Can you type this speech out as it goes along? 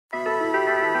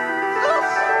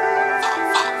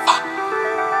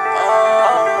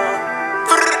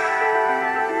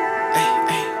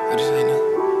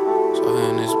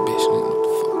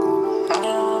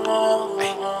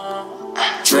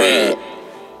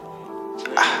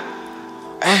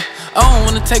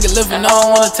wanna take a lift and I don't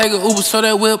wanna take a Uber, so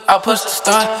that whip I push the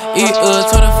start.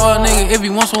 Told that fuck nigga, if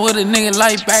you want some with a nigga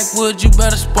like backwoods, you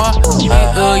better spar.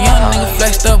 Young nigga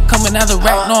flexed up, coming out the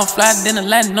rack, no I'm fly, then I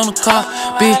landing on the car.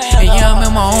 Bitch, and yeah, I'm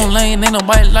in my own lane, ain't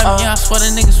nobody like me, I swear the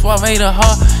nigga SUAVE the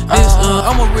heart.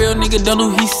 I'm a real nigga, don't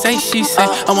do he say, she say.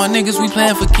 All my niggas, we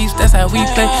playin' for keeps, that's how we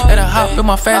play. Let her hop in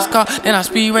my fast car, then I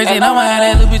speed race it. I'ma have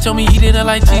that little bitch on me, eat it up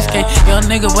like cheesecake. Young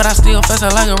nigga, but I still fess her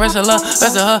like a wrestler.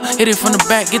 Best of her, hit it from the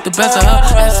back, get the best of her.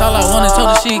 That's all I wanted,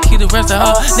 told her she keep the rest of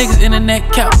her. Niggas internet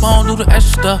cap, I don't do the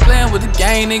extra stuff. Playin' with the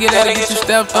gang, nigga, that'll get you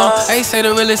stepped on. They say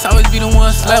the realest always be the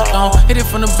one slept on. Hit it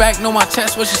from the back, know my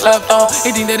chest, what she slept on.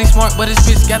 He think that he smart, but his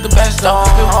bitch got the best on.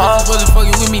 Little bitches wasn't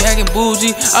fucking with me, acting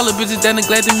bougie. All the bitches that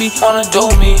neglected me, wanna do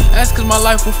me. That's cause my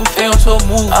life went from film to a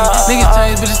movie. Niggas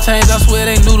change, bitches change, I swear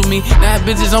they new to me. Now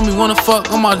bitches on me wanna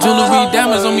fuck on my jewelry.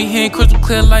 Diamonds on me, hand crystal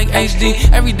clear like HD.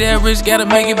 Every day rich, gotta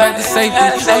make it back to safety.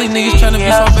 All these niggas tryna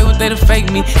be so fake, what they to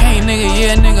fake me. Can't nigga,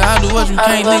 yeah nigga, I do what you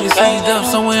can't nigga. Seized up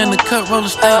somewhere in the cut, roll a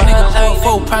style nigga.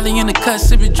 4 probably in the cut,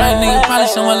 sippin' drink nigga. Probably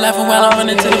someone laughing while I'm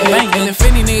running to the bank. And if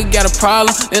any nigga got a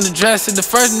problem, then address it. The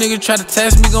first nigga try to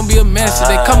test me, gon' be a mess.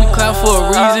 They call me Cloud for a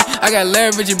reason. I got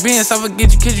leverage and being, so I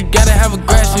forget you cause you gotta have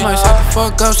aggression. I might shut the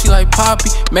fuck up, she like Poppy,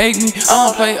 make me. I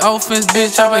don't play offense,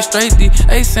 bitch, I play straight D.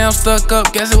 They say I'm stuck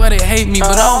up, guess why they hate me.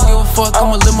 But I don't give a fuck,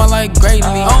 I'ma live my life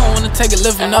greatly. I don't wanna take a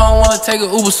lift and I don't wanna take a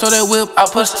Uber, so that whip I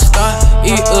push the start.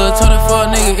 Told that fuck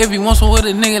nigga, if you want some with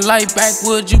a nigga like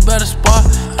backwoods, you better spar.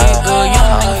 Young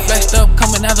nigga flexed up,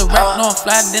 coming out the rack, no I'm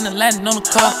fly, then I landing on the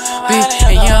car. Bitch,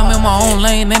 and yeah, I'm in my own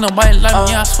lane, ain't nobody like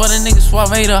me, I swear the nigga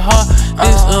SUAVE the heart.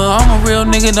 I'm a real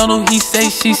nigga, don't do he say,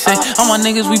 she say. All my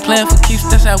niggas, we playin' for keeps,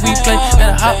 that's how we play.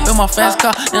 Let her hop in my fast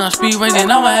car, then I speed race it.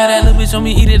 I'ma have that little bitch on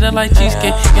me, eat it up like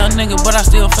cheesecake. Young nigga, but I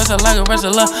still fess her like a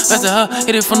wrestler. Best of her,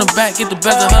 hit it from the back, get the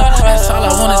best of her. That's all I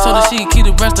wanted, told her she keep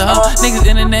the rest of her. Niggas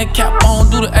internet cap, I don't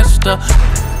do the extra stuff.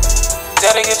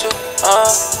 Gotta get you,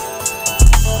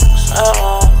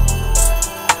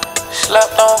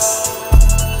 slept on,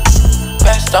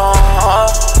 best on,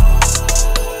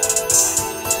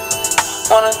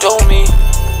 wanna do me,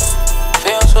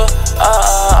 feel so,